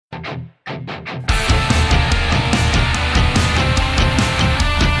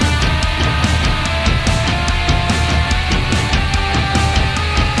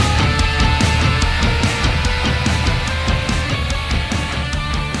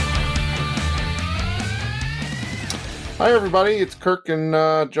Hi, everybody. It's Kirk and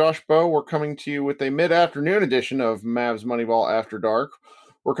Josh Bowe. We're coming to you with a mid-afternoon edition of Mavs Moneyball After Dark.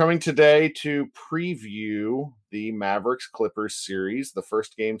 We're coming today to preview the Mavericks Clippers series. The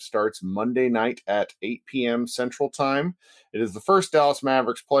first game starts Monday night at 8 p.m. Central Time. It is the first Dallas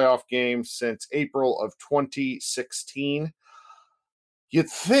Mavericks playoff game since April of 2016. You'd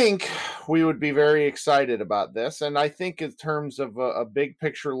think we would be very excited about this, and I think in terms of a big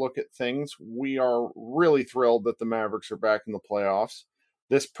picture look at things, we are really thrilled that the Mavericks are back in the playoffs.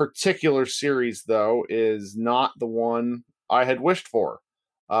 This particular series, though, is not the one I had wished for,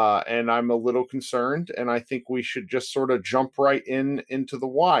 and I'm a little concerned, and I think we should just sort of jump right into the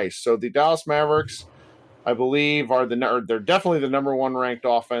why. So the Dallas Mavericks, I believe, they're definitely the number one ranked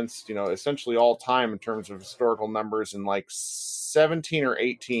offense, essentially all time in terms of historical numbers, and like 17 or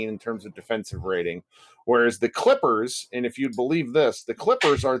 18 in terms of defensive rating. Whereas the Clippers, and if you'd believe this, the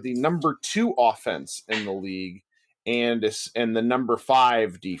Clippers are the number 2 offense in the league and the number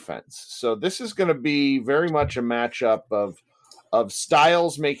 5 defense. So this is going to be very much a matchup of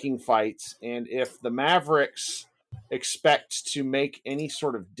styles making fights, and if the Mavericks expect to make any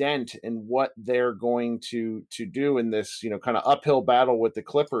sort of dent in what they're going to do in this, kind of uphill battle with the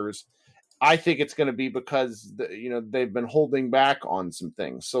Clippers, I think it's going to be because they've been holding back on some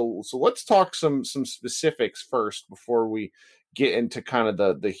things. So let's talk some specifics first before we get into kind of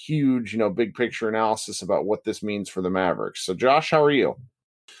the huge, big picture analysis about what this means for the Mavericks. So Josh, how are you?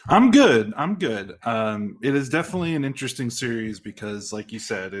 I'm good. It is definitely an interesting series because, like you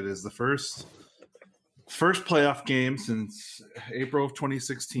said, it is the first playoff game since April of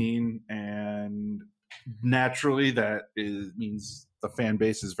 2016, and naturally means the fan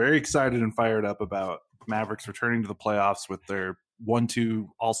base is very excited and fired up about Mavericks returning to the playoffs with their 1-2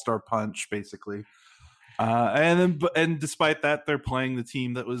 all-star punch, basically. And despite that, they're playing the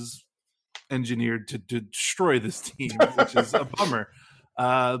team that was engineered to destroy this team, which is a bummer.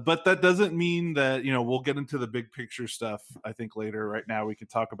 But that doesn't mean that, we'll get into the big picture stuff, I think, later. Right now, we can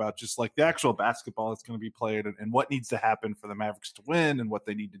talk about just like the actual basketball that's going to be played and what needs to happen for the Mavericks to win and what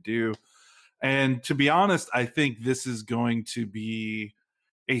they need to do. And to be honest, I think this is going to be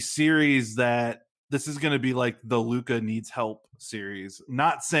a series this is going to be like the Luka needs help series.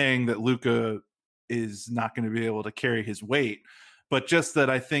 Not saying that Luka is not going to be able to carry his weight, but just that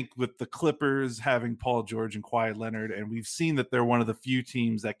I think with the Clippers having Paul George and Kawhi Leonard, and we've seen that they're one of the few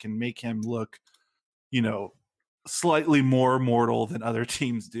teams that can make him look, slightly more mortal than other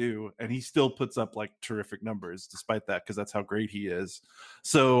teams do. And he still puts up like terrific numbers despite that, because that's how great he is.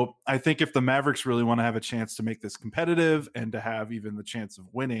 So I think if the Mavericks really want to have a chance to make this competitive and to have even the chance of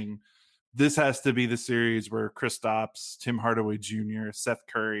winning, this has to be the series where Kristaps, Tim Hardaway Jr., Seth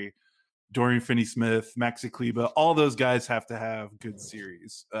Curry, Dorian Finney-Smith, Maxi Kleber, all those guys have to have good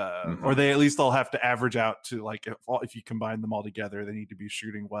series, or they at least all have to average out to, like, if you combine them all together, they need to be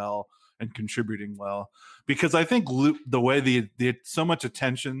shooting well and contributing well. Because I think the way the so much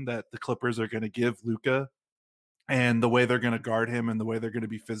attention that the Clippers are going to give Luka, and the way they're going to guard him, and the way they're going to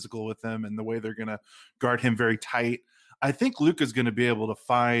be physical with him, and the way they're going to guard him very tight, I think Luka's going to be able to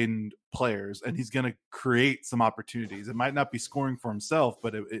find players, and he's going to create some opportunities. It might not be scoring for himself,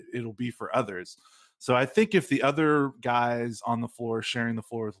 but it'll be for others. So I think if the other guys on the floor sharing the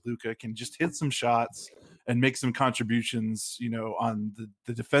floor with Luka can just hit some shots and make some contributions, on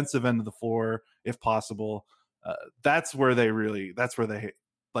the defensive end of the floor, if possible, that's where they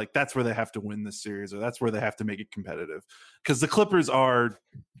have to win this series, or that's where they have to make it competitive, because the Clippers are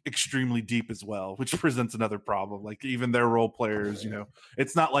extremely deep as well, which presents another problem. Like, even their role players,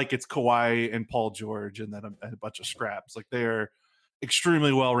 it's not like it's Kawhi and Paul George and then a bunch of scraps. Like, they are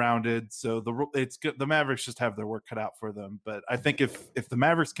extremely well-rounded. So the Mavericks just have their work cut out for them. But I think if the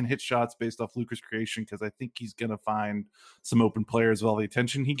Mavericks can hit shots based off Luka's creation, because I think he's going to find some open players with all the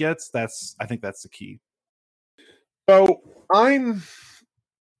attention he gets, I think that's the key. So I've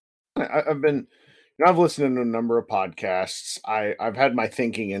listened to a number of podcasts. I've had my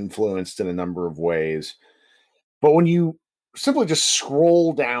thinking influenced in a number of ways. But when you simply just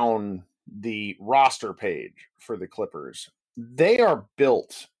scroll down the roster page for the Clippers, they are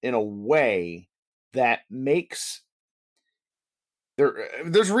built in a way that makes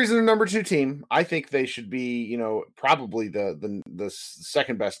there's a reason they're number 2 team. I think they should be, probably the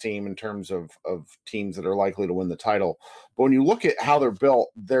second best team in terms of teams that are likely to win the title. But when you look at how they're built,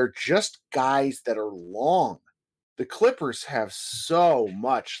 they're just guys that are long. The Clippers have so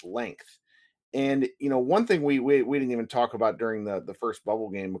much length. And, one thing we didn't even talk about during the first bubble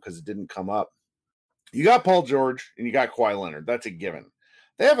game because it didn't come up. You got Paul George and you got Kawhi Leonard. That's a given.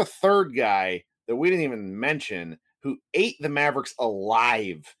 They have a third guy that we didn't even mention who ate the Mavericks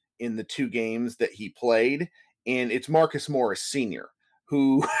alive in the 2 games that he played. and it's Marcus Morris Sr.,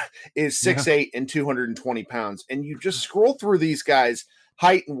 who is 6'8" and 220 pounds. And you just scroll through these guys'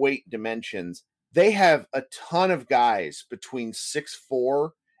 height and weight dimensions. They have a ton of guys between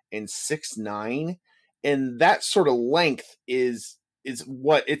 6'4" and 6'9", and that sort of length is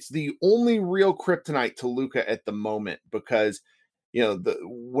what it's the only real kryptonite to Luka at the moment, because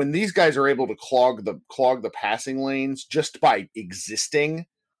when these guys are able to clog the passing lanes just by existing,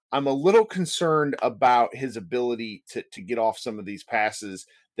 I'm a little concerned about his ability to get off some of these passes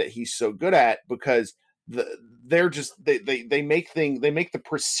that he's so good at, because they make the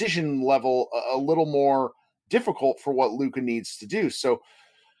precision level a little more difficult for what Luka needs to do. So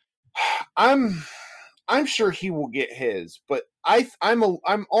I'm sure he will get his, but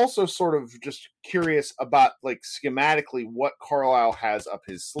I'm also sort of just curious about, like, schematically what Carlisle has up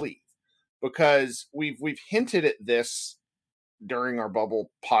his sleeve, because we've hinted at this during our bubble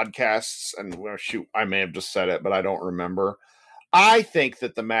podcasts, and I may have just said it, but I don't remember. I think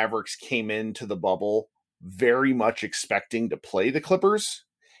that the Mavericks came into the bubble very much expecting to play the Clippers,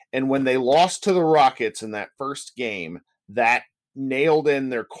 and when they lost to the Rockets in that first game, that nailed in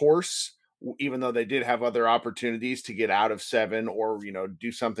their course, even though they did have other opportunities to get out of 7 or,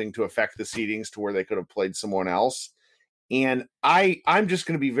 do something to affect the seedings to where they could have played someone else. And I'm just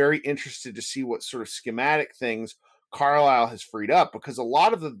going to be very interested to see what sort of schematic things Carlisle has freed up, because a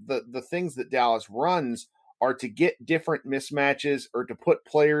lot of the things that Dallas runs are to get different mismatches or to put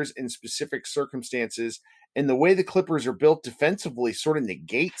players in specific circumstances. And the way the Clippers are built defensively sort of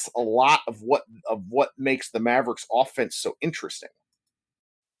negates a lot of what makes the Mavericks offense so interesting.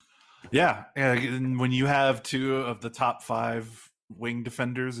 Yeah. And when you have 2 of the top 5 wing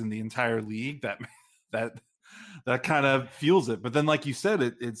defenders in the entire league, that kind of fuels it. But then, like you said,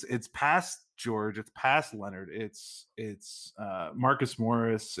 it's past George, it's past Leonard, it's Marcus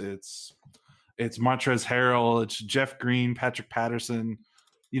Morris, it's Montrezl Harrell, it's Jeff Green, Patrick Patterson,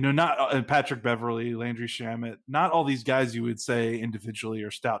 not Patrick Beverly, Landry Shamet. Not all these guys you would say individually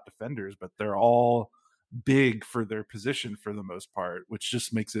are stout defenders, but they're all big for their position for the most part, which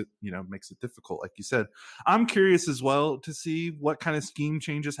just makes it difficult, like you said. I'm curious as well to see what kind of scheme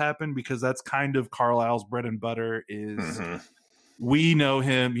changes happen, because that's kind of Carlisle's bread and butter is we know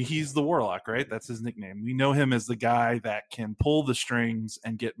him, he's the Warlock, right? That's his nickname. We know him as the guy that can pull the strings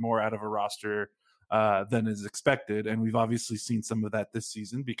and get more out of a roster than is expected. And we've obviously seen some of that this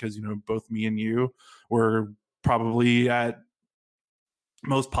season, because both me and you were probably at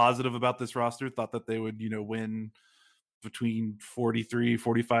most positive about this roster, thought that they would, win between 43,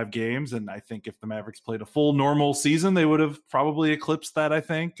 45 games. And I think if the Mavericks played a full normal season, they would have probably eclipsed that, I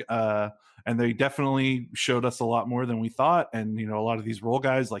think. And they definitely showed us a lot more than we thought. And, a lot of these role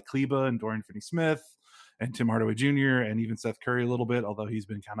guys like Kleber and Dorian Finney-Smith and Tim Hardaway Jr. and even Seth Curry a little bit, although he's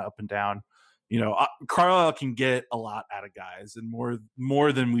been kind of up and down. Carlisle can get a lot out of guys, and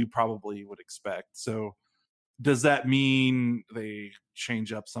more than we probably would expect. So does that mean they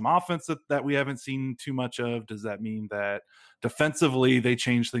change up some offense that we haven't seen too much of? Does that mean that defensively they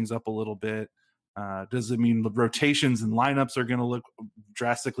change things up a little bit? Does it mean the rotations and lineups are going to look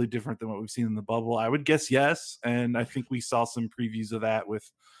drastically different than what we've seen in the bubble? I would guess yes. And I think we saw some previews of that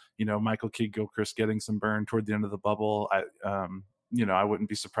with, Michael Kidd-Gilchrist getting some burn toward the end of the bubble. I wouldn't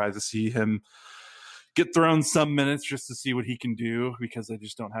be surprised to see him get thrown some minutes just to see what he can do, because they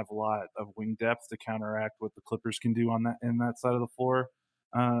just don't have a lot of wing depth to counteract what the Clippers can do on that side of the floor.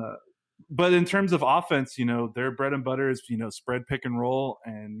 But in terms of offense, their bread and butter is, spread pick and roll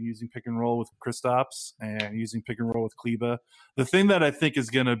and using pick and roll with Kristaps and using pick and roll with Kleber. The thing that I think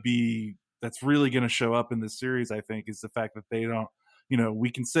that's really going to show up in this series, I think, is the fact that they don't, we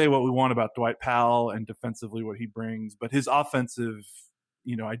can say what we want about Dwight Powell and defensively what he brings, but his offensive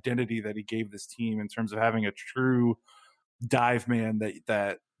identity that he gave this team in terms of having a true dive man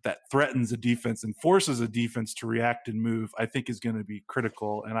that threatens a defense and forces a defense to react and move, I think is going to be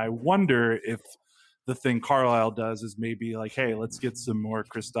critical. And I wonder if the thing Carlisle does is maybe like, hey, let's get some more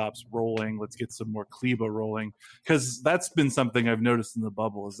Kristaps rolling. Let's get some more Kleber rolling. Because that's been something I've noticed in the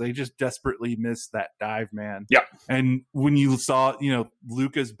bubble is they just desperately miss that dive man. Yeah. And when you saw,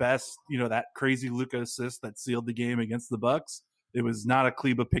 Luka's best, that crazy Luka assist that sealed the game against the Bucks, it was not a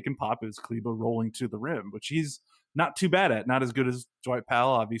Kleber pick and pop. It was Kleber rolling to the rim, which he's not too bad at. Not as good as Dwight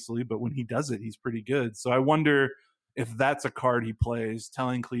Powell, obviously, but when he does it, he's pretty good. So I wonder if that's a card he plays,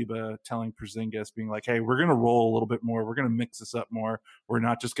 telling Kleber, telling Porzingis, being like, hey, we're going to roll a little bit more. We're going to mix this up more. We're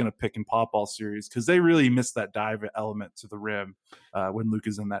not just going to pick and pop all series, because they really miss that dive element to the rim when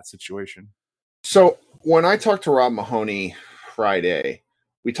Luka's in that situation. So when I talked to Rob Mahoney Friday,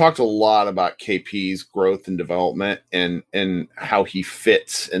 we talked a lot about KP's growth and development and how he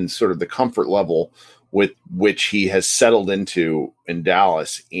fits and sort of the comfort level with which he has settled into in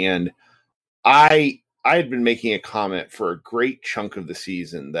Dallas. And I had been making a comment for a great chunk of the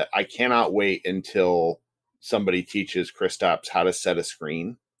season that I cannot wait until somebody teaches Kristaps how to set a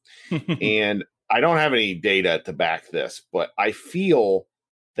screen. And I don't have any data to back this, but I feel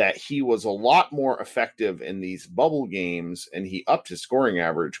that he was a lot more effective in these bubble games, and he upped his scoring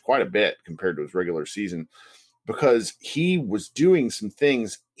average quite a bit compared to his regular season because he was doing some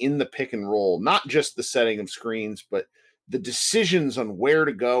things in the pick and roll, not just the setting of screens, but the decisions on where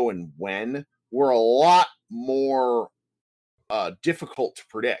to go and when were a lot more difficult to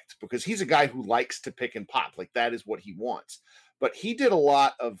predict because he's a guy who likes to pick and pop. Like that is what he wants. But he did a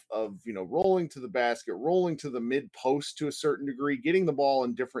lot of rolling to the basket, rolling to the mid post to a certain degree, getting the ball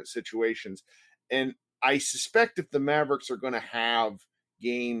in different situations. And I suspect if the Mavericks are going to have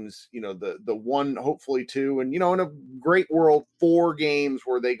games, the one, hopefully two, and in a great world, 4 games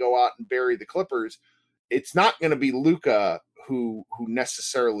where they go out and bury the Clippers, it's not going to be Luka who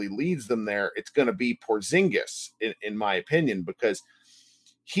necessarily leads them there. It's going to be Porzingis, in my opinion, because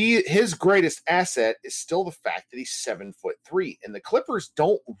his greatest asset is still the fact that he's 7'3", and the Clippers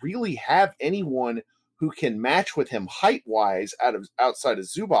don't really have anyone who can match with him height wise outside of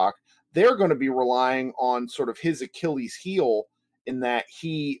Zubac. They're going to be relying on sort of his Achilles heel in that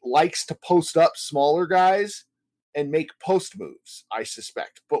he likes to post up smaller guys and make post moves, I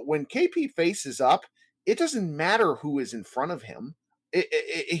suspect. But when KP faces up, it doesn't matter who is in front of him.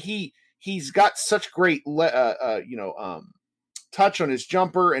 He's got such great touch on his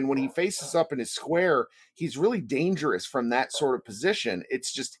jumper, and when he faces up in his square, he's really dangerous from that sort of position.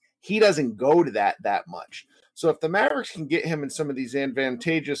 It's just he doesn't go to that much. So if the Mavericks can get him in some of these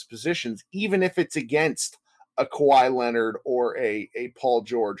advantageous positions, even if it's against a Kawhi Leonard or a Paul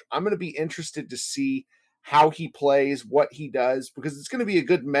George, I'm going to be interested to see how he plays, what he does, because it's going to be a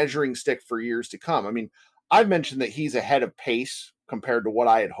good measuring stick for years to come. I mean, I've mentioned that he's ahead of pace compared to what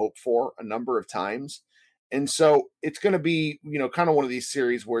I had hoped for a number of times. And so it's going to be, kind of one of these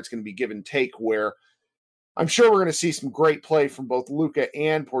series where it's going to be give and take, where I'm sure we're going to see some great play from both Luka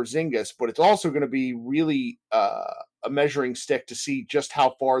and Porzingis, but it's also going to be really a measuring stick to see just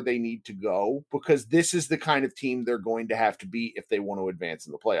how far they need to go, because this is the kind of team they're going to have to be if they want to advance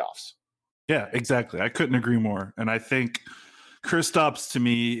in the playoffs. Yeah, exactly. I couldn't agree more. And I think Kristaps to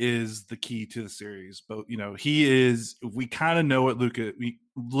me is the key to the series. But, we kind of know what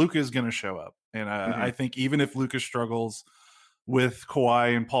Luka is going to show up. And I think even if Luka struggles with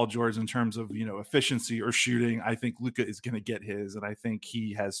Kawhi and Paul George in terms of, efficiency or shooting, I think Luka is going to get his. And I think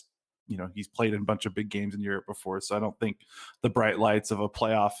he has, he's played in a bunch of big games in Europe before. So I don't think the bright lights of a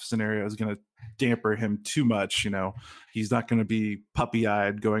playoff scenario is going to damper him too much. He's not going to be puppy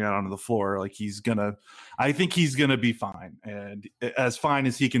eyed going out onto the floor. Like I think he's going to be fine, and as fine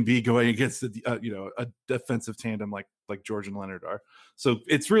as he can be going against a defensive tandem like George and Leonard are. So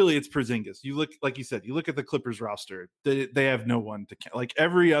it's Porzingis. You look at the Clippers roster, they have no one to like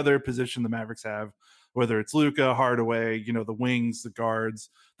every other position the Mavericks have, whether it's Luka, Hardaway, the wings, the guards.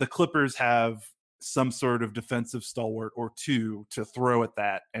 The Clippers have some sort of defensive stalwart or two to throw at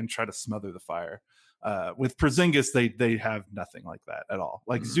that and try to smother the fire. With Porzingis, they have nothing like that at all.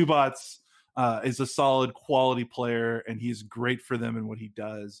 Like Zubac is a solid quality player, and he's great for them in what he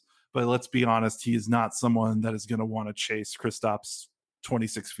does. But let's be honest, he is not someone that is going to want to chase Kristaps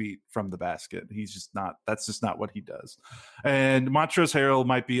 26 feet from the basket. He's just not. That's just not what he does. And Montrezl Harrell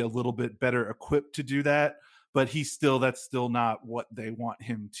might be a little bit better equipped to do that, but that's still not what they want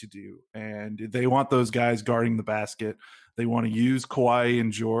him to do. And they want those guys guarding the basket. They want to use Kawhi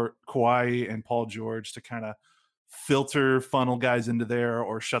and Paul George to kind of funnel guys into there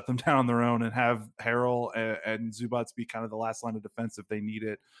or shut them down on their own, and have Harrell and Zubac be kind of the last line of defense if they need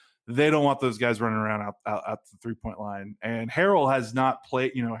it. They don't want those guys running around out the 3-point line. And Harrell has not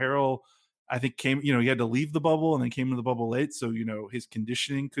played, Harrell, I think he had to leave the bubble and then came into the bubble late. So, his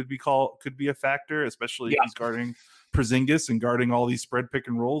conditioning could be a factor, especially if he's guarding Porzingis and guarding all these spread pick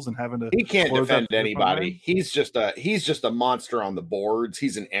and rolls and having to. He can't defend anybody. He's just a monster on the boards.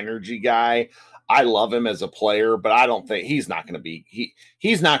 He's an energy guy. I love him as a player, but I don't think he's not going to be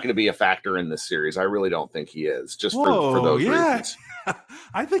he's not going to be a factor in this series. I really don't think he is, just for those reasons.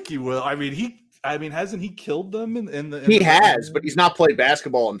 I think he will. I mean, hasn't he killed them in the He has, but he's not played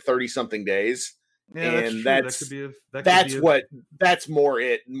basketball in 30-something days. Yeah, and that's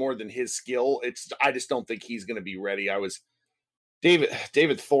more than his skill. I just don't think he's going to be ready.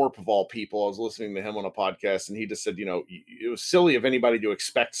 David Thorpe, of all people, I was listening to him on a podcast, and he just said, it was silly of anybody to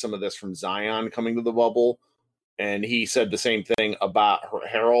expect some of this from Zion coming to the bubble. And he said the same thing about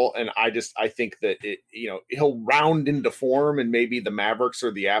Harrell. And I think that he'll round into form, and maybe the Mavericks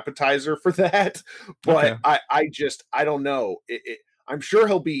are the appetizer for that. But Okay. I don't know. I'm sure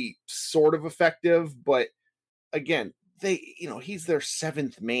he'll be sort of effective, but again, he's their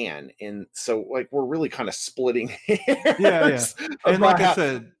seventh man, and so like we're really kind of splitting hairs. Yeah. And like I about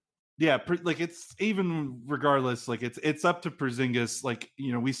said, yeah, like it's even regardless, like it's up to Porzingis. Like,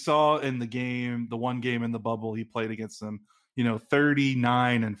 we saw in the one game in the bubble he played against them,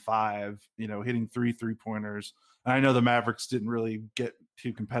 39 and 5, hitting 3-pointers. And I know the Mavericks didn't really get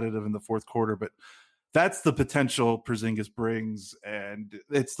too competitive in the fourth quarter, but that's the potential Porzingis brings. And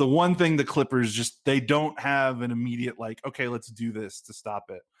it's the one thing the Clippers they don't have an immediate, like, okay, let's do this to stop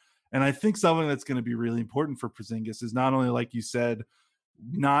it. And I think something that's going to be really important for Porzingis is not only, like you said,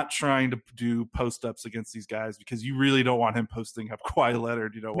 not trying to do post-ups against these guys, because you really don't want him posting up Kawhi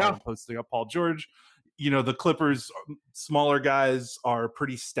Leonard. You don't want him posting up Paul George. The Clippers, smaller guys are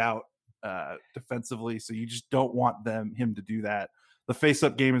pretty stout defensively, so you just don't want him to do that. The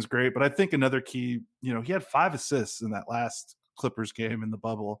face-up game is great, but I think another key, he had 5 assists in that last Clippers game in the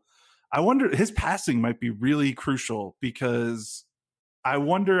bubble. I wonder, his passing might be really crucial, because I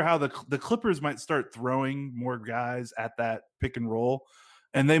wonder how the Clippers might start throwing more guys at that pick and roll.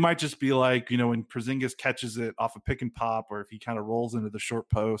 And they might just be like, when Porzingis catches it off a pick and pop, or if he kind of rolls into the short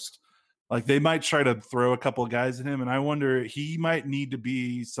post, like they might try to throw a couple of guys at him. And I wonder, he might need to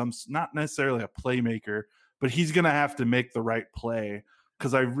be not necessarily a playmaker, but he's going to have to make the right play.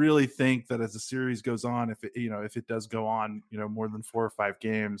 Because I really think that as the series goes on, if it does go on, more than 4 or 5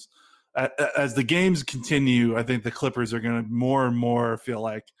 games, as the games continue, I think the Clippers are going to more and more feel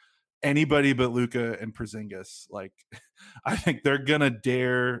like anybody but Luka and Porzingis. Like, I think they're going to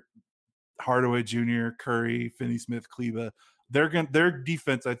dare Hardaway Jr., Curry, Finney-Smith, Kleber. Their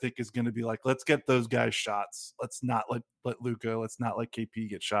defense, I think, is going to be like, let's get those guys shots. Let's not let Luka, let's not let KP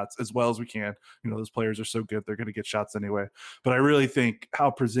get shots as well as we can. Those players are so good, they're going to get shots anyway. But I really think how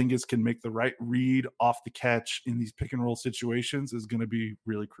Porzingis can make the right read off the catch in these pick and roll situations is going to be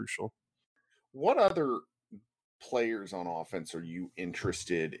really crucial. What other players on offense are you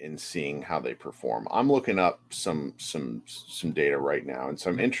interested in seeing how they perform? I'm looking up some data right now, and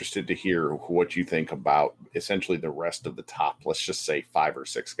so I'm interested to hear what you think about essentially the rest of the top, let's just say 5 or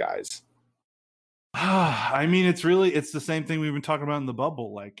 6 guys. I mean, it's the same thing we've been talking about in the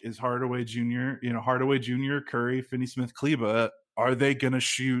bubble. Like, is Hardaway Jr., Curry, Finney-Smith, Kleber, are they going to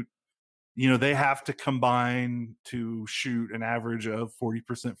shoot? They have to combine to shoot an average of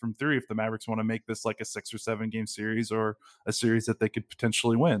 40% from 3 if the Mavericks want to make this like a 6 or 7 game series, or a series that they could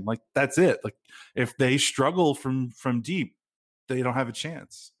potentially win. Like, that's it. Like, if they struggle from deep, they don't have a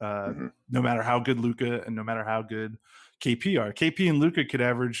chance. No matter how good Luka and no matter how good KP are. KP and Luka could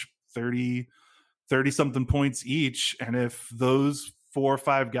average 30 something points each. And if those 4 or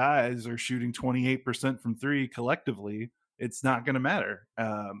 5 guys are shooting 28% from 3 collectively, it's not going to matter.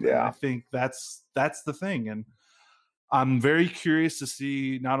 And I think that's the thing. And I'm very curious to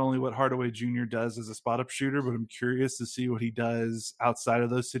see not only what Hardaway Jr. does as a spot-up shooter, but I'm curious to see what he does outside of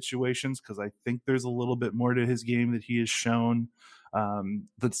those situations, because I think there's a little bit more to his game that he has shown.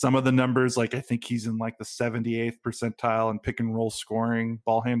 That some of the numbers, like I think he's in like the 78th percentile in pick and roll scoring,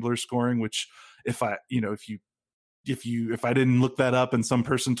 ball handler scoring, which if I didn't look that up and some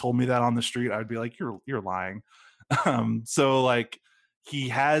person told me that on the street, I'd be like, you're lying. So like, he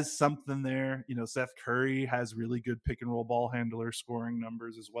has something there. Seth Curry has really good pick and roll ball handler scoring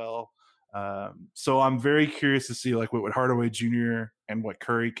numbers as well. So I'm very curious to see like what Hardaway Jr. and what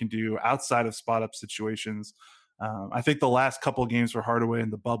Curry can do outside of spot up situations. I think the last couple of games for Hardaway in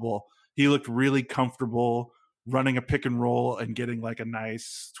the bubble, he looked really comfortable running a pick and roll and getting like a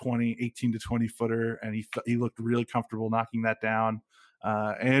nice 18 to 20 footer. And he looked really comfortable knocking that down.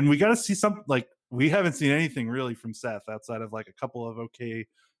 And we got to see something like, we haven't seen anything really from Seth outside of like a couple of okay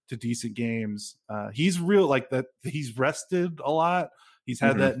to decent games. He's real like that. He's rested a lot. He's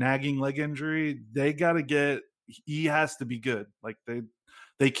had that nagging leg injury. He has to be good. Like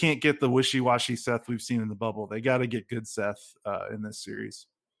they can't get the wishy-washy Seth we've seen in the bubble. They got to get good Seth in this series.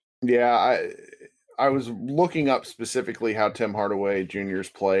 Yeah. I was looking up specifically how Tim Hardaway Jr.'s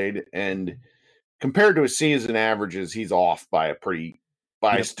played, and compared to his season averages, he's off by a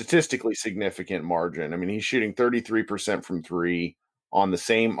statistically significant margin. I mean, he's shooting 33% from 3 on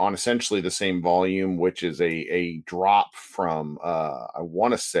essentially the same volume, which is a drop from I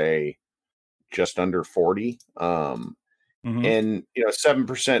want to say just under 40. And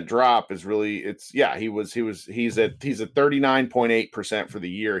 7% drop is really he's at 39.8% for the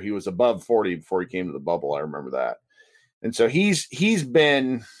year. He was above 40 before he came to the bubble. I remember that. And so he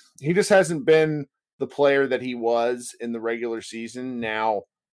just hasn't been the player that he was in the regular season. Now,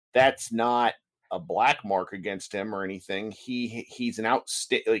 that's not a black mark against him or anything. He's an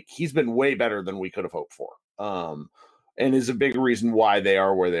outstanding. He's been way better than we could have hoped for. And is a big reason why they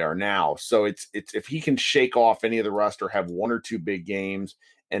are where they are now. So it's if he can shake off any of the rust or have one or two big games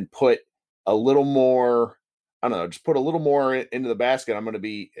and put a little more, I don't know, just put a little more into the basket, I'm going to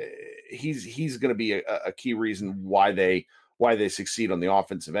be he's going to be a key reason why they succeed on the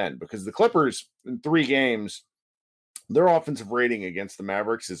offensive end, because the Clippers in 3 games, their offensive rating against the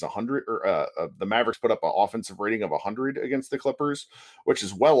Mavericks is 100, or the Mavericks put up an offensive rating of 100 against the Clippers, which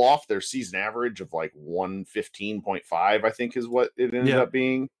is well off their season average of like 115.5, I think is what it ended up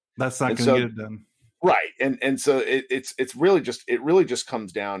being. That's not going to get it done. Right. And so it's really just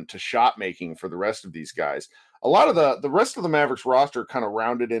comes down to shot making for the rest of these guys. A lot of the rest of the Mavericks roster kind of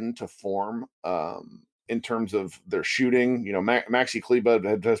rounded into form in terms of their shooting. You know, Maxi Kleber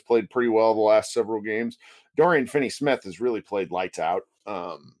has played pretty well the last several games. Dorian Finney-Smith has really played lights out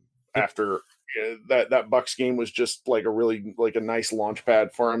after that Bucks game was just like a nice launch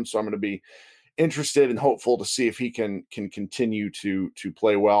pad for him. So I'm going to be interested and hopeful to see if he can continue to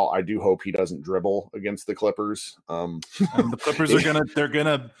play well. I do hope he doesn't dribble against the Clippers. And the Clippers are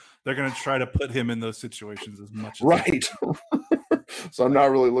they're gonna try to put him in those situations as much as right. So I'm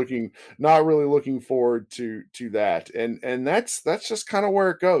not really looking forward to that. And that's just kind of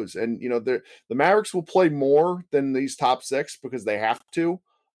where it goes. And you know, the Mavericks will play more than these top 6 because they have to,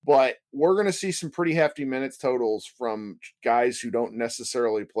 but we're going to see some pretty hefty minutes totals from guys who don't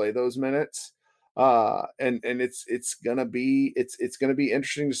necessarily play those minutes. And it's going to be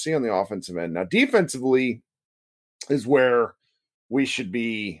interesting to see on the offensive end. Now, defensively is where we should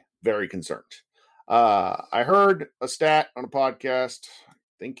be very concerned. I heard a stat on a podcast. I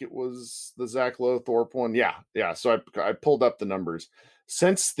think it was the Zach Lowe Thorpe one. Yeah. So I pulled up the numbers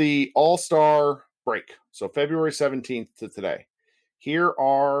since the All-Star break. So February 17th to today. Here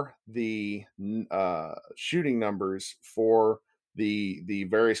are the shooting numbers for the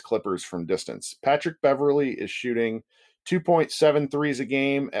various Clippers from distance. Patrick Beverley is shooting 2.73s a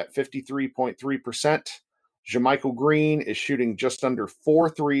game at 53.3%. JaMychal Green is shooting just under 4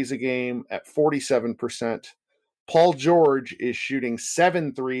 threes a game at 47%. Paul George is shooting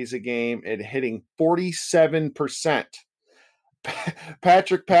 7 threes a game and hitting 47%.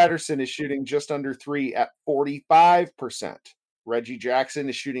 Patrick Patterson is shooting just under 3 at 45%. Reggie Jackson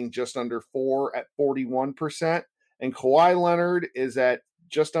is shooting just under 4 at 41%. And Kawhi Leonard is at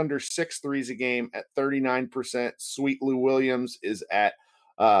just under 6 threes a game at 39%. Sweet Lou Williams is at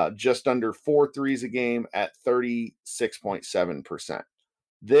just under 4 threes a game at 36.7%.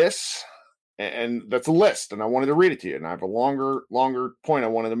 This, and that's a list, and I wanted to read it to you, and I have a longer point I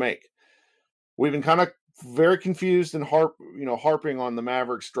wanted to make. We've been kind of very confused and harping on the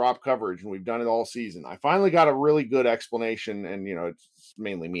Mavericks drop coverage, and we've done it all season. I finally got a really good explanation, and you know, it's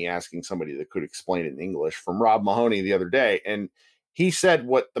mainly me asking somebody that could explain it in English, from Rob Mahoney the other day, and he said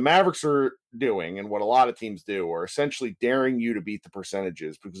what the Mavericks are doing and what a lot of teams do are essentially daring you to beat the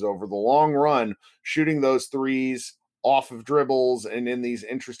percentages, because over the long run, shooting those threes off of dribbles and in these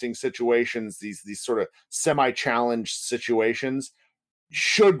interesting situations, these sort of semi-challenged situations,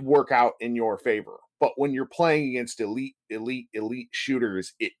 should work out in your favor. But when you're playing against elite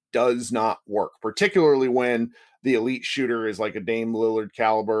shooters, it does not work, particularly when the elite shooter is like a Dame Lillard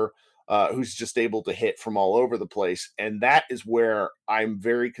caliber, who's just able to hit from all over the place. And that is where I'm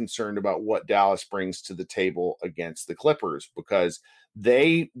very concerned about what Dallas brings to the table against the Clippers, because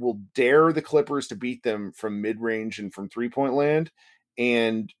they will dare the Clippers to beat them from mid-range and from three-point land,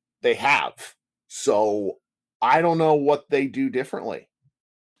 and they have. So I don't know what they do differently.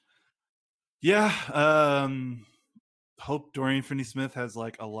 Yeah. Hope Dorian Finney-Smith has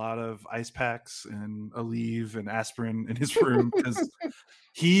like a lot of ice packs and Aleve and aspirin in his room, because it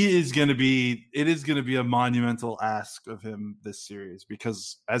is going to be a monumental ask of him this series,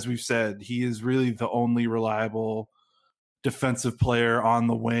 because as we've said, he is really the only reliable defensive player on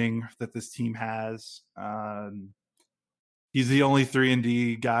the wing that this team has. He's the only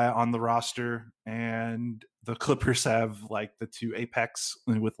 3-and-D guy on the roster, and the Clippers have like the 2 apex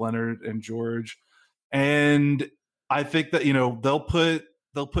with Leonard and George. And I think that, you know, they'll put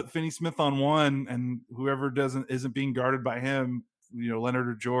Finney-Smith on one, and whoever isn't being guarded by him, you know, Leonard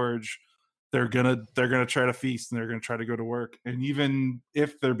or George, they're gonna try to feast, and they're gonna try to go to work. And even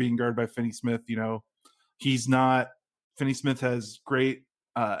if they're being guarded by Finney-Smith, you know, Finney-Smith has great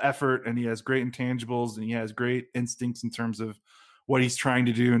effort, and he has great intangibles, and he has great instincts in terms of what he's trying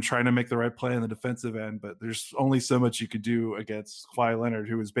to do and trying to make the right play on the defensive end. But there's only so much you could do against Kawhi Leonard,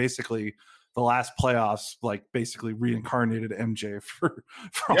 who was basically the last playoffs, like basically reincarnated MJ for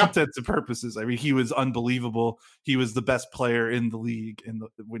all intents and purposes. I mean, he was unbelievable. He was the best player in the league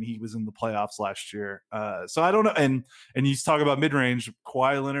when he was in the playoffs last year. So I don't know. And you talk about mid-range.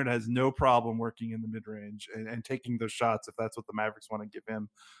 Kawhi Leonard has no problem working in the mid-range and taking those shots if that's what the Mavericks want to give him.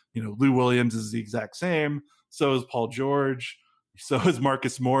 You know, Lou Williams is the exact same. So is Paul George. So is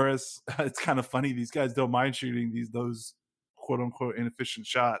Marcus Morris. It's kind of funny. These guys don't mind shooting those quote unquote inefficient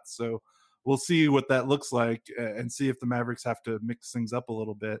shots. So we'll see what that looks like and see if the Mavericks have to mix things up a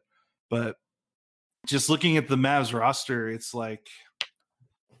little bit. But just looking at the Mavs roster, it's like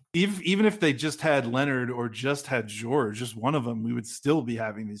even if they just had Leonard or just had George, just one of them, we would still be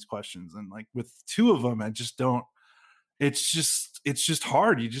having these questions. And like with two of them, I just don't. It's just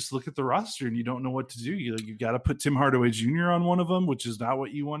hard. You just look at the roster and you don't know what to do. You got to put Tim Hardaway Jr. on one of them, which is not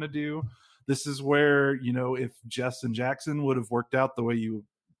what you want to do. This is where, you know, if Jess and Jackson would have worked out the way you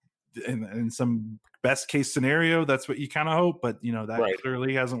in some best case scenario, that's what you kind of hope, but you know that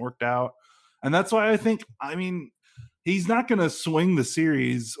clearly hasn't worked out. And that's why I mean he's not going to swing the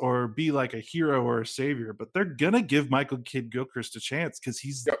series or be like a hero or a savior, but they're going to give Michael Kidd-Gilchrist a chance because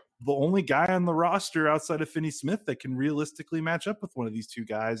he's the only guy on the roster outside of Finney Smith that can realistically match up with one of these two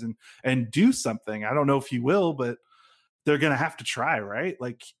guys and do something. I don't know if he will, but they're going to have to try, right?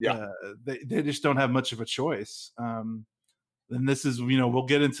 Like they just don't have much of a choice. And this is, you know, we'll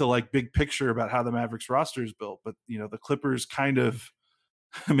get into like big picture about how the Mavericks roster is built, but you know, the Clippers kind of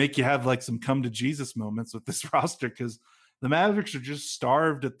make you have like some come to Jesus moments with this roster because the Mavericks are just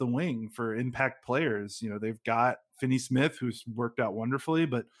starved at the wing for impact players. You know, they've got Finney Smith, who's worked out wonderfully,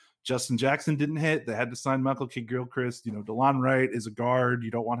 but Justin Jackson didn't hit. They had to sign Michael Kidd-Gilchrist. You know, DeLon Wright is a guard.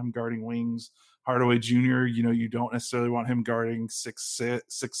 You don't want him guarding wings. Hardaway Jr., you know, you don't necessarily want him guarding 6'7",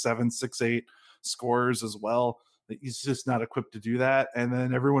 6'8" scorers as well. He's just not equipped to do that. And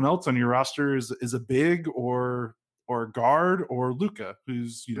then everyone else on your roster is a big or guard or Luka,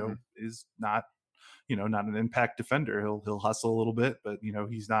 who's, you know, is not, you know, not an impact defender. He'll hustle a little bit, but you know,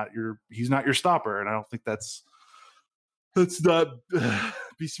 he's not your stopper. And I don't think that's not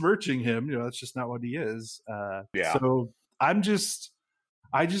besmirching him. You know, that's just not what he is. So I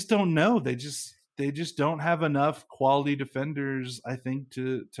just don't know. They just don't have enough quality defenders, I think,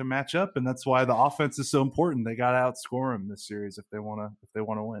 to match up, and that's why the offense is so important. They got to outscore them this series if they want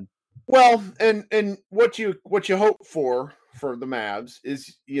to win. Well, and what you hope for the Mavs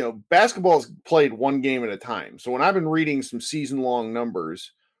is, you know, basketball is played one game at a time. So when I've been reading some season long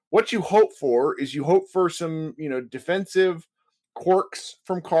numbers, what you hope for is you hope for some, you know, defensive quirks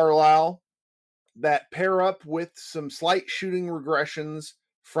from Carlisle that pair up with some slight shooting regressions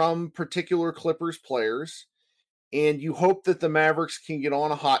from particular Clippers players, and you hope that the Mavericks can get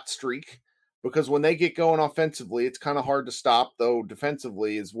on a hot streak because when they get going offensively, it's kind of hard to stop, though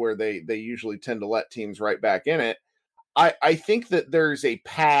defensively is where they usually tend to let teams right back in it. I think that there's a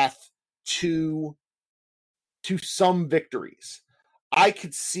path to some victories. I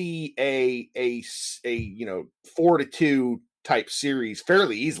could see a you know 4-2 type series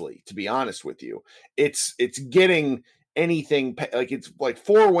fairly easily, to be honest with you. It's getting anything like it's like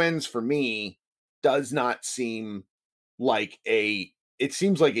 4 wins for me does not seem like it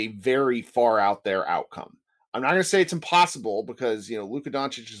seems like a very far out there outcome. I'm not going to say it's impossible because, you know, Luka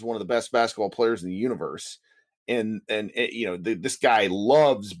Doncic is one of the best basketball players in the universe. And you know, this guy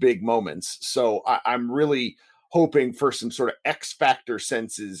loves big moments. So I'm really hoping for some sort of X factor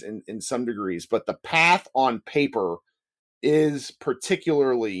senses in some degrees, but the path on paper is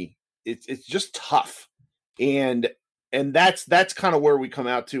particularly, it's just tough. And that's kind of where we come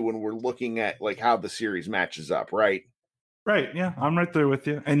out to when we're looking at like how the series matches up, right? Right. Yeah, I'm right there with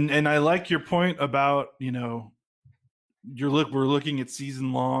you. And I like your point about, you know, we're looking at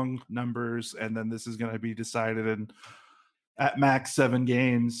season long numbers, and then this is going to be decided in at max 7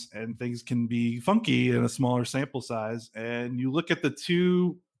 games, and things can be funky in a smaller sample size. And you look at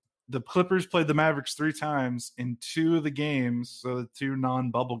the Clippers played the Mavericks 3 times in 2 of the games, so the 2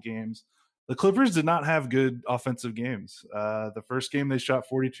 non-bubble games. The Clippers did not have good offensive games. The first game they shot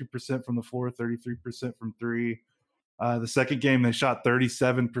 42% from the floor, 33% from 3. The second game they shot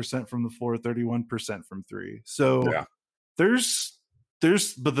 37% from the floor, 31% from 3. So there's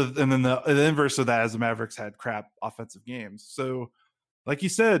but the inverse of that is the Mavericks had crap offensive games. So like you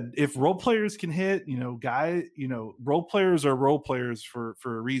said, if role players can hit, role players are role players for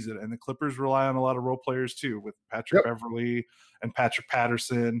a reason, and the Clippers rely on a lot of role players too, with Patrick Yep. Beverly and Patrick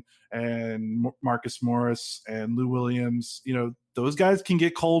Patterson and Marcus Morris and Lou Williams. Those guys can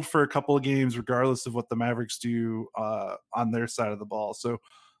get cold for a couple of games, regardless of what the Mavericks do on their side of the ball. So,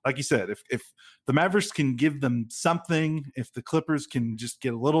 like you said, if the Mavericks can give them something, if the Clippers can just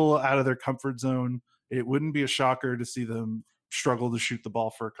get a little out of their comfort zone, it wouldn't be a shocker to see them struggle to shoot the ball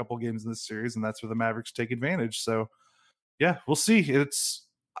for a couple games in this series, and that's where the Mavericks take advantage. So yeah, we'll see.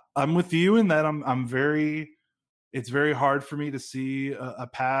 I'm with you in that it's very hard for me to see a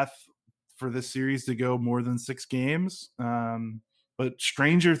path for this series to go more than 6 games. But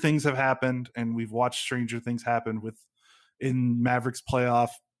stranger things have happened, and we've watched stranger things happen in Mavericks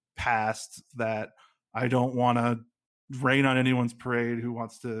playoff past, that I don't want to rain on anyone's parade who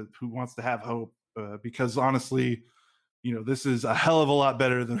wants to have hope, because honestly, this is a hell of a lot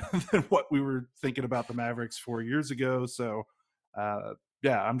better than what we were thinking about the Mavericks 4 years ago. So,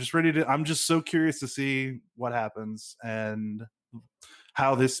 yeah, I'm just so curious to see what happens and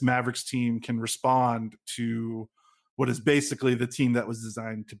how this Mavericks team can respond to what is basically the team that was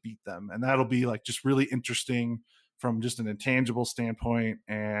designed to beat them. And that'll be like just really interesting from just an intangible standpoint.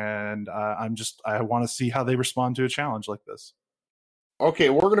 And I want to see how they respond to a challenge like this. Okay,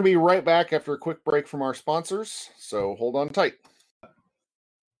 we're going to be right back after a quick break from our sponsors, so hold on tight.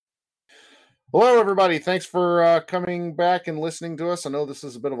 Hello, everybody. Thanks for coming back and listening to us. I know this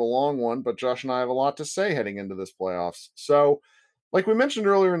is a bit of a long one, but Josh and I have a lot to say heading into this playoffs. So, like we mentioned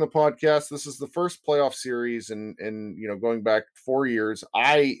earlier in the podcast, this is the first playoff series and going back 4 years.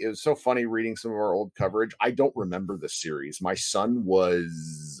 It was so funny reading some of our old coverage. I don't remember this series. My son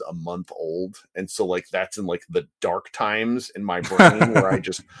was a month old, and so like that's in like the dark times in my brain where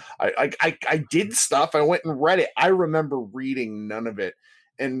I did stuff. I went and read it. I remember reading none of it.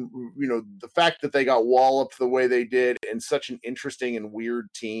 And the fact that they got walloped the way they did and such an interesting and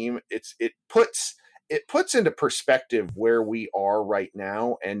weird team, it puts into perspective where we are right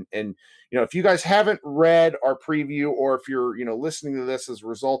now. And if you guys haven't read our preview, or if you're listening to this as a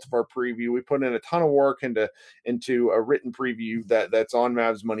result of our preview, we put in a ton of work into a written preview that's on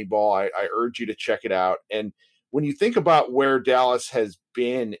Mavs Moneyball. I urge you to check it out. And when you think about where Dallas has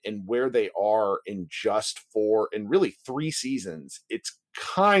been and where they are in just 4 and really 3 seasons, it's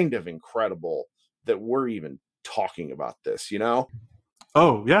kind of incredible that we're even talking about this,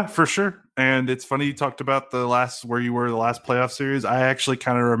 Oh yeah, for sure. And it's funny you talked about where you were the last playoff series. I actually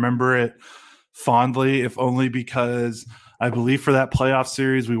kind of remember it fondly, if only because I believe for that playoff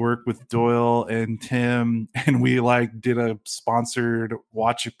series we worked with Doyle and Tim, and we did a sponsored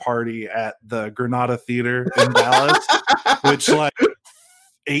watch party at the Granada Theater in Dallas, which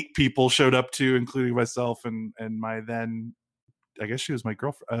 8 people showed up to, including myself and my then, I guess she was my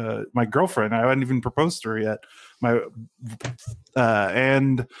girlfriend. I hadn't even proposed to her yet.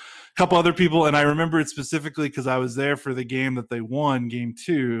 And a couple other people. And I remember it specifically because I was there for the game that they won, game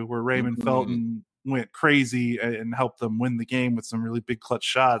 2, where Raymond Felton went crazy and helped them win the game with some really big clutch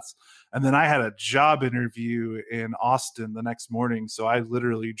shots. And then I had a job interview in Austin the next morning. So I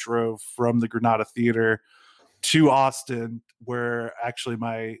literally drove from the Granada Theater to Austin, where actually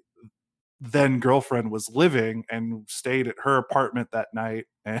my then girlfriend was living, and stayed at her apartment that night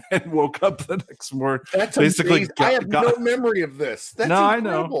and woke up the next morning. That's basically I have no memory of this. That's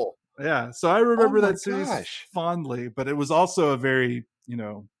incredible. I know. Yeah. So I remember that series fondly, but it was also a very,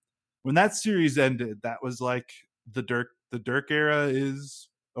 when that series ended, that was like the Dirk era is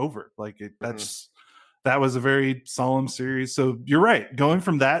over. That was a very solemn series. So you're right. Going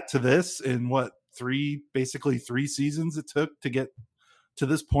from that to this in basically 3 seasons it took to get to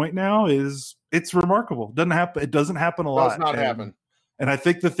this point now it's remarkable. It doesn't happen a lot. Does not happen. And I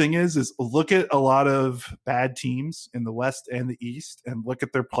think the thing is look at a lot of bad teams in the West and the East, and look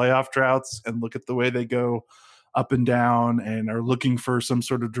at their playoff droughts, and look at the way they go up and down and are looking for some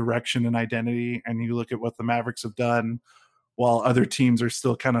sort of direction and identity. And you look at what the Mavericks have done while other teams are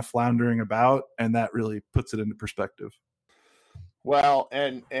still kind of floundering about, and that really puts it into perspective. Well,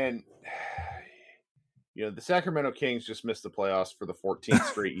 and the Sacramento Kings just missed the playoffs for the 14th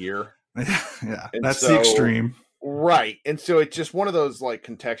straight year. Yeah, that's the extreme. Right. And so it's just one of those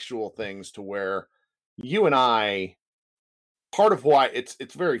contextual things to where you and I, part of why it's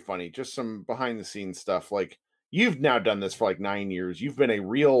very funny, just some behind the scenes stuff. You've now done this for 9 years. You've been a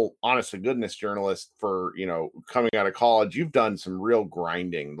real honest to goodness journalist for, coming out of college. You've done some real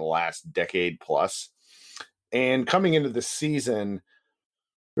grinding the last decade plus. And coming into the season,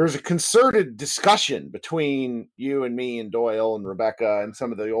 there's a concerted discussion between you and me and Doyle and Rebecca and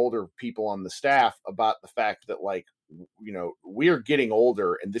some of the older people on the staff about the fact that, like, we are getting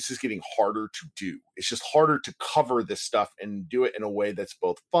older and this is getting harder to do. It's just harder to cover this stuff and do it in a way that's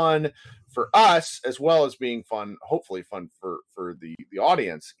both fun for us as well as being fun, hopefully fun for the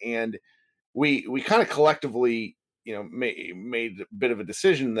audience. And we kind of collectively, made a bit of a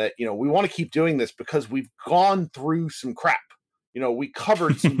decision that, we want to keep doing this because we've gone through some crap. We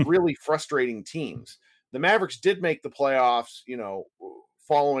covered some really frustrating teams. The Mavericks did make the playoffs,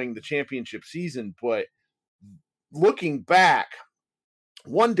 following the championship season, but looking back,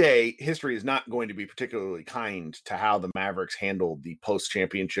 one day history is not going to be particularly kind to how the Mavericks handled the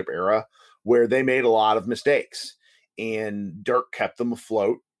post-championship era, where they made a lot of mistakes, and Dirk kept them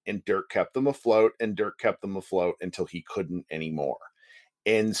afloat, and Dirk kept them afloat, and Dirk kept them afloat until he couldn't anymore.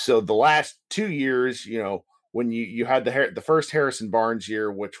 And so the last 2 years, when you had the first Harrison Barnes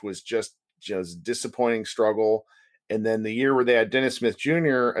year, which was just disappointing struggle, and then the year where they had Dennis Smith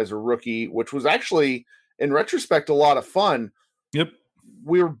Jr. as a rookie, which was actually, in retrospect, a lot of fun. Yep.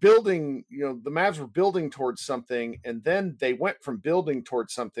 We were building, the Mavs were building towards something, and then they went from building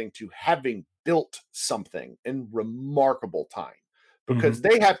towards something to having built something in remarkable time, because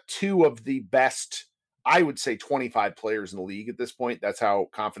they have two of the best, I would say, 25 players in the league at this point. That's how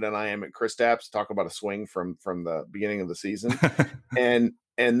confident I am at Kristaps. Talk about a swing from the beginning of the season. and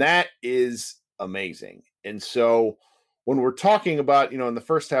that is amazing. And so when we're talking about, in the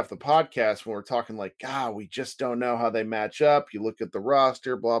first half of the podcast, when we're talking like, God, we just don't know how they match up. You look at the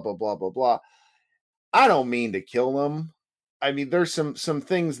roster, blah, blah, blah, blah, blah. I don't mean to kill them. I mean, there's some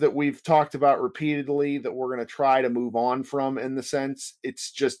things that we've talked about repeatedly that we're going to try to move on from, in the sense. It's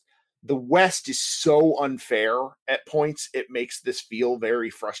just, the West is so unfair at points. It makes this feel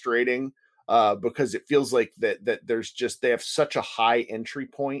very frustrating, because it feels like that they have such a high entry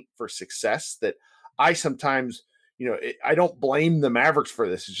point for success that I sometimes, I don't blame the Mavericks for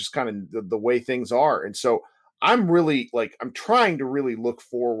this. It's just kind of the way things are. And so I'm really I'm trying to really look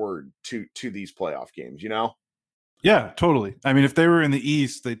forward to these playoff games, Yeah, totally. I mean, if they were in the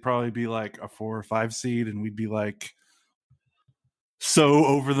East, they'd probably be like a 4 or 5 seed, and we'd be like so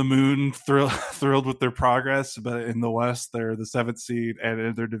over the moon, thrilled with their progress. But in the West, they're the 7th seed, and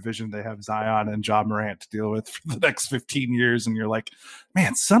in their division, they have Zion and Ja Morant to deal with for the next 15 years. And you're like,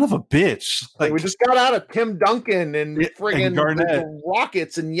 man, son of a bitch! Like, we just got out of Tim Duncan and friggin' the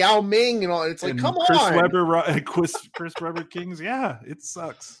Rockets and Yao Ming and all. It's like, come on, Chris Webber Kings. Yeah, it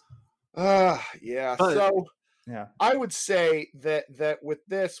sucks. Yeah. But, so yeah, I would say that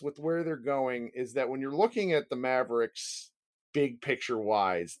with where they're going, is that when you're looking at the Mavericks big picture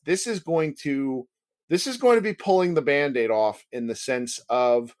wise, this is going to be pulling the Band-Aid off, in the sense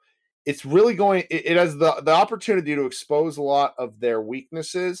of it's really it has the opportunity to expose a lot of their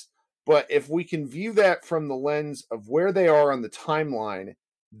weaknesses. But if we can view that from the lens of where they are on the timeline,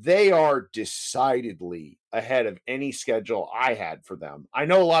 they are decidedly ahead of any schedule I had for them. I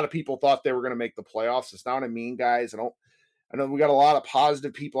know a lot of people thought they were going to make the playoffs. It's not what I mean, guys. I know we got a lot of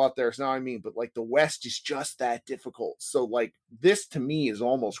positive people out there. It's not what I mean, but the West is just that difficult. So this to me is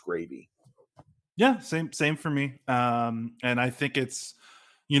almost gravy. Yeah, same for me. And I think it's,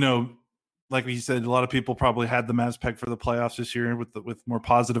 like we said, a lot of people probably had the Mavs pegged for the playoffs this year with more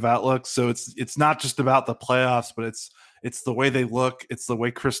positive outlooks. So it's not just about the playoffs, but it's the way they look. It's the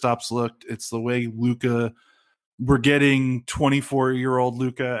way Kristaps looked. It's the way Luka. We're getting 24-year-old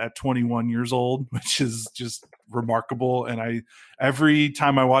Luka at 21 years old, which is just remarkable. And every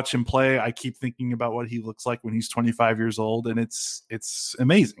time I watch him play, I keep thinking about what he looks like when he's 25 years old. And it's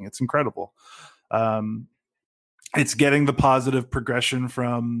amazing. It's incredible. It's getting the positive progression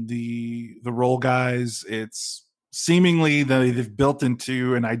from the role guys. It's seemingly that they've built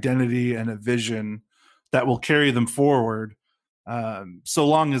into an identity and a vision that will carry them forward. So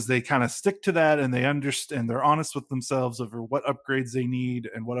long as they kind of stick to that and they understand, they're honest with themselves over what upgrades they need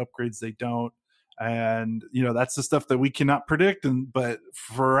and what upgrades they don't. And, that's the stuff that we cannot predict. But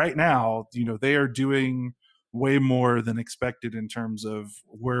for right now, they are doing way more than expected in terms of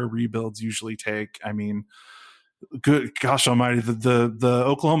where rebuilds usually take. I mean, good gosh almighty, the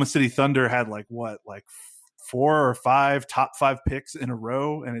Oklahoma City Thunder had 4 or 5 top 5 picks in a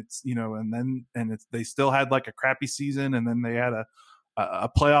row, and it's they still had a crappy season, and then they had a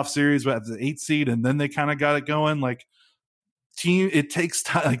playoff series with the 8th seed, and then they kind of got it going. Team, it takes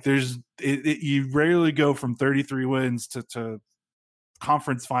time. You rarely go from 33 wins to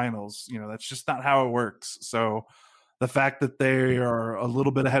conference finals. That's just not how it works. So the fact that they are a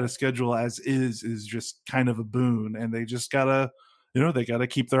little bit ahead of schedule as is just kind of a boon, and they just gotta they got to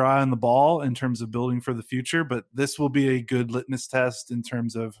keep their eye on the ball in terms of building for the future. But this will be a good litmus test in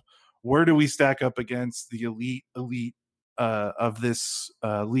terms of where do we stack up against the elite of this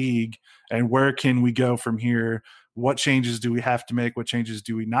league, and where can we go from here? What changes do we have to make? What changes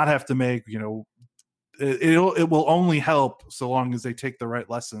do we not have to make? It will only help so long as they take the right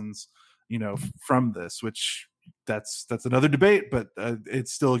lessons, from this, which that's another debate, but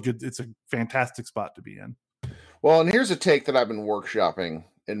it's still it's a fantastic spot to be in. Well, and here's a take that I've been workshopping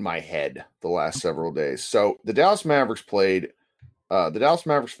in my head the last several days. So the Dallas Mavericks finished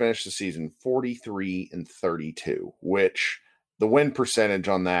the season 43-32, which the win percentage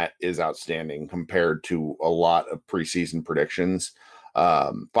on that is outstanding compared to a lot of preseason predictions.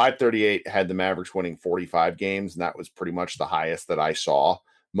 538 had the Mavericks winning 45 games, and that was pretty much the highest that I saw.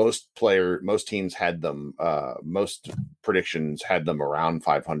 Most teams had them, most predictions had them around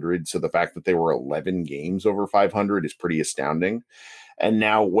 500. So the fact that they were 11 games over 500 is pretty astounding. And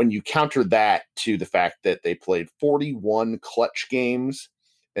now when you counter that to the fact that they played 41 clutch games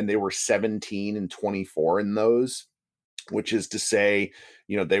and they were 17-24 in those, which is to say,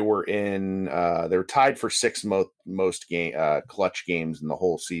 they were tied for sixth most clutch games in the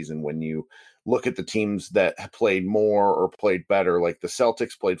whole season. When you look at the teams that played more or played better, like the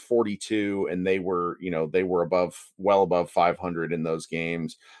Celtics played 42 and they were well above 500 in those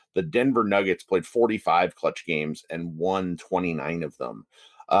games. The Denver Nuggets played 45 clutch games and won 29 of them.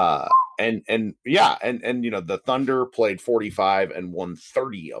 And the Thunder played 45 and won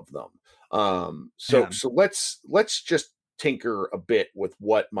 30 of them. So let's just tinker a bit with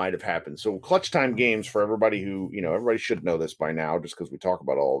what might have happened. So clutch time games, for everybody who, everybody should know this by now, just because we talk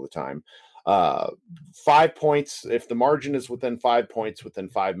about it all the time. 5 points, if the margin is within 5 points within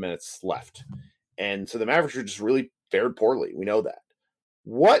 5 minutes left. And so the Mavericks are just really fared poorly. We know that.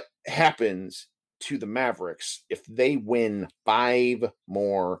 What happens to the Mavericks if they win 5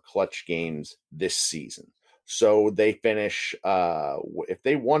 more clutch games this season? So they finish, if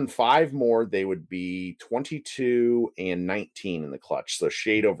they won 5 more, they would be 22-19 in the clutch. So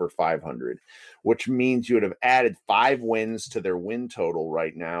shade over 500, which means you would have added 5 wins to their win total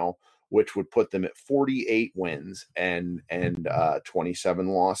right now, which would put them at 48 wins and 27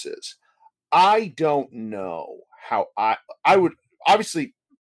 losses. I don't know how I would, obviously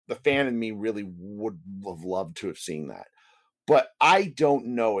the fan in me really would have loved to have seen that. But I don't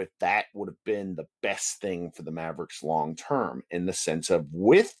know if that would have been the best thing for the Mavericks long term, in the sense of,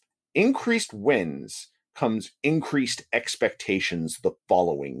 with increased wins comes increased expectations the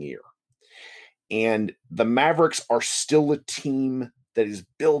following year. And the Mavericks are still a team that is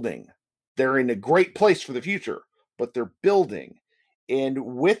building. They're in a great place for the future, but they're building. And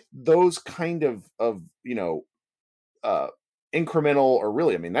with those kind of incremental, or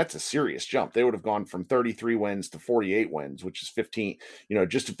really, that's a serious jump. They would have gone from 33 wins to 48 wins, which is 15,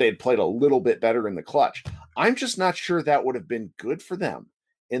 just if they had played a little bit better in the clutch. I'm just not sure that would have been good for them,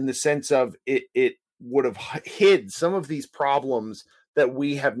 in the sense of it would have hid some of these problems that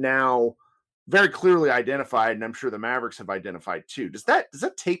we have now very clearly identified, and I'm sure the Mavericks have identified too. Does that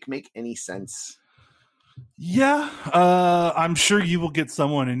take make any sense? Yeah, I'm sure you will get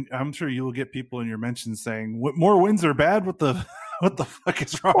someone, and I'm sure you will get people in your mentions saying, "What, more wins are bad? What the fuck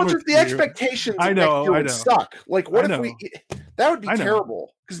is wrong with the expectations? I know, would suck. Like, what if that would be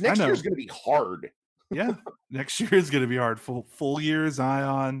terrible, because next year is going to be hard. Yeah, next year is going to be hard. Full year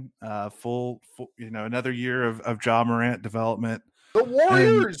Zion, full another year of Ja Morant development. The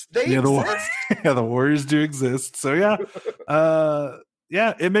Warriors, exist. The Warriors do exist. So yeah,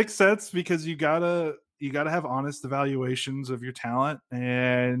 it makes sense, because you gotta have honest evaluations of your talent,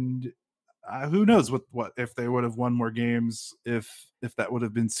 and who knows what if they would have won more games, if that would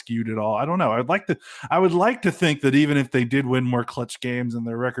have been skewed at all. I don't know. I would like to think that even if they did win more clutch games and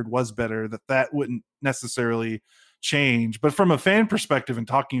their record was better, that wouldn't necessarily change. But from a fan perspective, and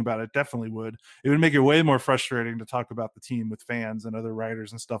talking about it, definitely would. It would make it way more frustrating to talk about the team with fans and other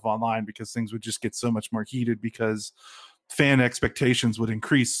writers and stuff online, because things would just get so much more heated, because fan expectations would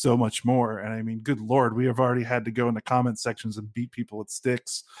increase so much more. And good Lord, we have already had to go in the comment sections and beat people with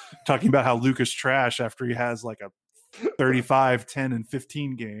sticks talking about how Luka's trash after he has like a 35, 10, and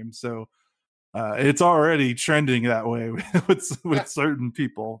 15 game. So it's already trending that way with certain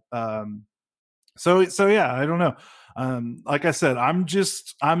people. So yeah, I don't know. Like I said, I'm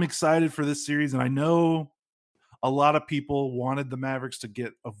excited for this series, and I know a lot of people wanted the Mavericks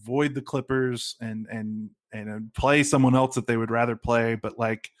to avoid the Clippers and play someone else that they would rather play. But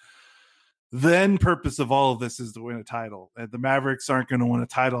the end purpose of all of this is to win a title. The Mavericks aren't going to win a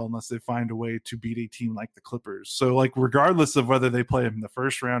title unless they find a way to beat a team like the Clippers. So regardless of whether they play them in the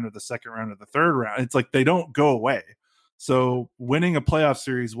first round or the second round or the third round, it's they don't go away. So winning a playoff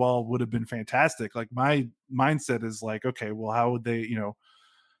series, while would have been fantastic, like my mindset is like, okay, well, how would they,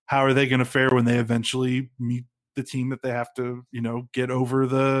 how are they going to fare when they eventually meet the team that they have to, get over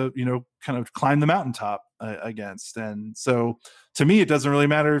the, kind of climb the mountaintop against? And so to me, it doesn't really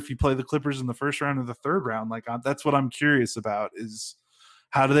matter if you play the Clippers in the first round or the third round. Like that's what I'm curious about, is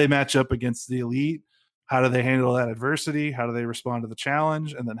how do they match up against the elite? How do they handle that adversity? How do they respond to the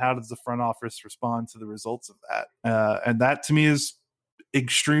challenge? And then how does the front office respond to the results of that? And that to me is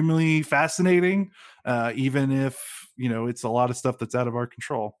extremely fascinating, even if, it's a lot of stuff that's out of our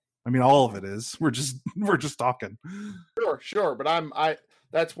control. I mean, all of it is. We're just talking. Sure. But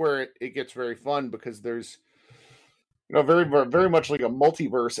that's where it gets very fun, because there's, very, very much like a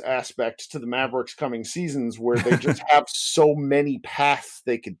multiverse aspect to the Mavericks coming seasons, where they just have so many paths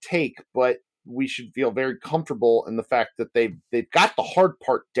they could take. But we should feel very comfortable in the fact that they've got the hard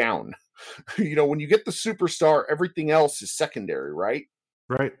part down. When you get the superstar, everything else is secondary, right?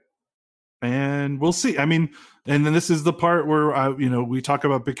 Right. And we'll see. I mean, and then this is the part where we talk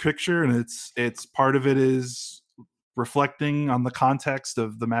about big picture, and it's part of it is reflecting on the context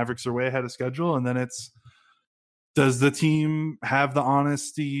of the Mavericks are way ahead of schedule, and then it's, does the team have the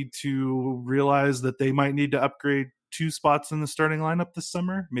honesty to realize that they might need to upgrade 2 spots in the starting lineup this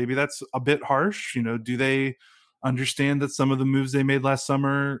summer? Maybe that's a bit harsh. Do they understand that some of the moves they made last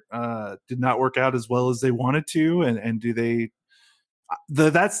summer did not work out as well as they wanted to, and do they?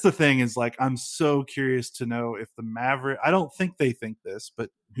 That's the thing, is like, I'm so curious to know if the I don't think they think this, but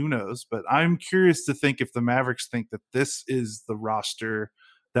who knows? But I'm curious to think if the Mavericks think that this is the roster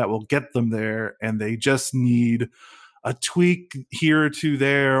that will get them there, and they just need a tweak here or two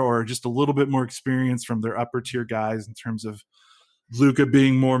there, or just a little bit more experience from their upper tier guys in terms of Luka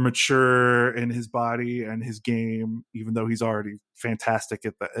being more mature in his body and his game, even though he's already fantastic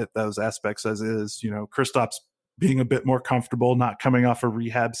at those aspects as is. Kristaps being a bit more comfortable, not coming off a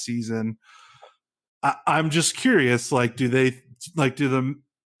rehab season. I'm just curious, like, do the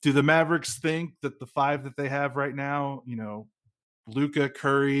Mavericks think that the 5 that they have right now, Luka,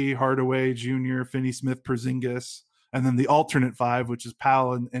 Curry, Hardaway Jr., Finney-Smith, Porzingis, and then the alternate 5, which is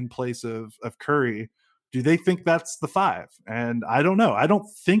Powell in place of Curry, do they think that's the 5? And I don't know. I don't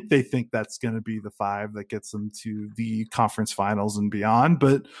think they think that's going to be the 5 that gets them to the conference finals and beyond,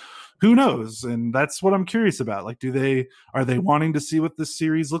 but who knows? And that's what I'm curious about. Like, are they wanting to see what this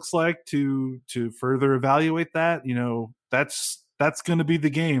series looks like to further evaluate that? That's going to be the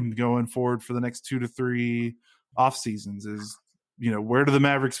game going forward for the next 2 to 3 off seasons, is, where do the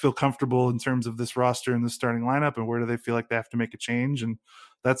Mavericks feel comfortable in terms of this roster and the starting lineup, and where do they feel like they have to make a change? And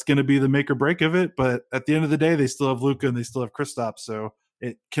that's going to be the make or break of it. But at the end of the day, they still have Luka and they still have Kristaps, so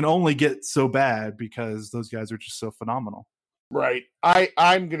it can only get so bad because those guys are just so phenomenal. Right.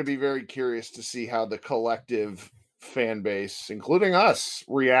 I'm going to be very curious to see how the collective fan base, including us,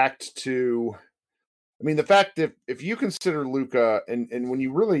 react to, the fact that if you consider Luka, and when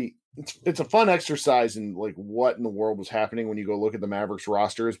you really, it's a fun exercise in like what in the world was happening when you go look at the Mavericks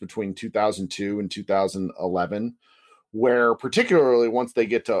rosters between 2002 and 2011, where particularly once they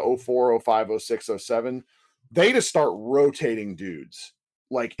get to 04, 05, 06, 07, they just start rotating dudes,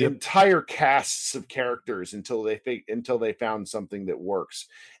 like entire casts of characters until they found something that works.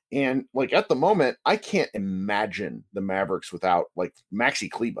 And like at the moment, I can't imagine the Mavericks without like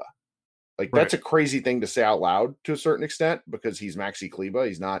Maxi Kleber. Like that's a crazy thing to say out loud to a certain extent, because he's Maxi Kleber.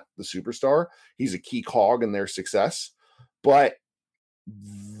 He's not the superstar. He's a key cog in their success. But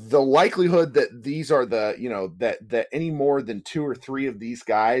the likelihood that these are that any more than 2 or 3 of these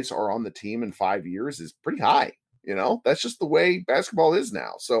guys are on the team in 5 years is pretty high. That's just the way basketball is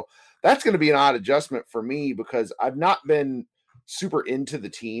now. So that's going to be an odd adjustment for me, because I've not been super into the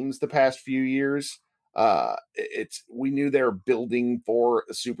teams the past few years. We knew they were building for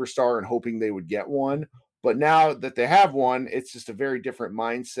a superstar and hoping they would get one, but now that they have one, it's just a very different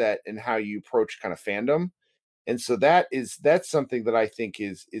mindset in how you approach kind of fandom. And so that's something that I think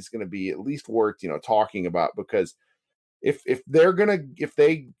is going to be at least worth talking about, because if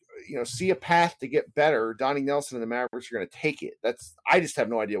they see a path to get better, Donnie Nelson and the Mavericks are going to take it. I just have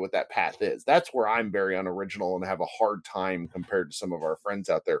no idea what that path is. That's where I'm very unoriginal and have a hard time compared to some of our friends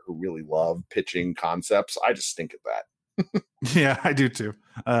out there who really love pitching concepts. I just stink at that. Yeah, I do too.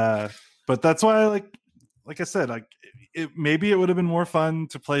 But that's why, like I said, like maybe it would have been more fun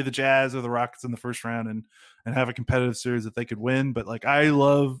to play the Jazz or the Rockets in the first round and have a competitive series that they could win. But like, I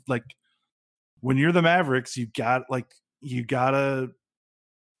love, like, when you're the Mavericks, you gotta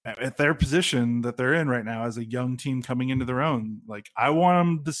at their position that they're in right now as a young team coming into their own. Like, I want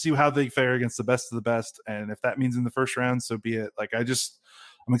them to see how they fare against the best of the best. And if that means in the first round, so be it. Like,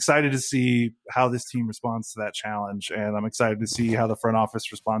 I'm excited to see how this team responds to that challenge, and I'm excited to see how the front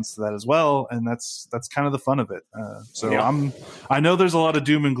office responds to that as well. And that's kind of the fun of it. I know there's a lot of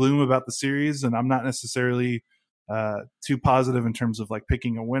doom and gloom about the series, and I'm not necessarily too positive in terms of like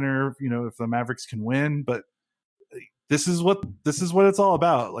picking a winner, if the Mavericks can win, but this is what it's all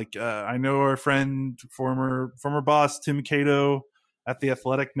about. Like, I know our friend, former boss, Tim Cato at The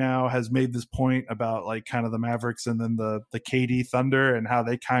Athletic now has made this point about like kind of the Mavericks and then the KD Thunder and how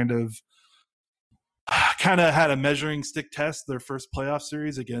they kind of had a measuring stick test their first playoff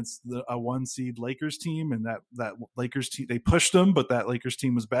series against a 1 seed Lakers team, and that Lakers team, they pushed them, but that Lakers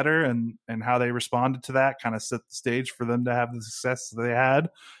team was better, and how they responded to that kind of set the stage for them to have the success they had.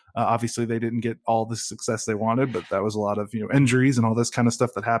 Obviously they didn't get all the success they wanted, but that was a lot of injuries and all this kind of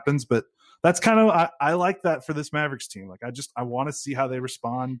stuff that happens. But that's kind of I like that for this Mavericks team. Like I want to see how they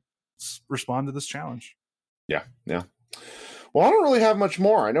respond to this challenge. Yeah. Well, I don't really have much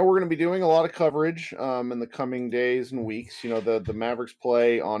more. I know we're going to be doing a lot of coverage in the coming days and weeks. The Mavericks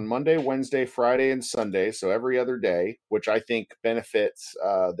play on Monday, Wednesday, Friday, and Sunday, so every other day, which I think benefits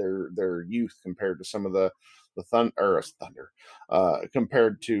their youth compared to some of the Thunder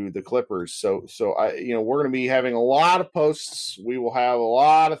compared to the Clippers. So we're going to be having a lot of posts. We will have a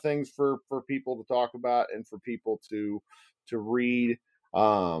lot of things for people to talk about and for people to read.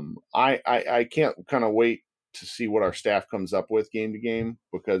 I can't kind of wait to see what our staff comes up with game to game,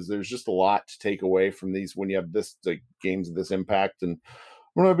 because there's just a lot to take away from these when you have games of this impact, and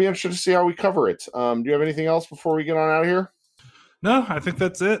I'm going to be interested to see how we cover it. Do you have anything else before we get on out of here? No, I think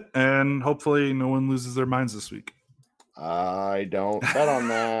that's it, and hopefully no one loses their minds this week. I don't bet on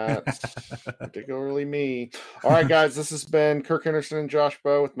that, particularly me. All right, guys, this has been Kirk Henderson and Josh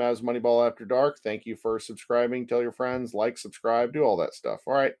Bowe with Mavs Moneyball After Dark. Thank you for subscribing. Tell your friends, subscribe, do all that stuff.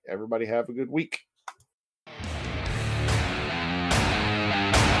 All right, everybody have a good week.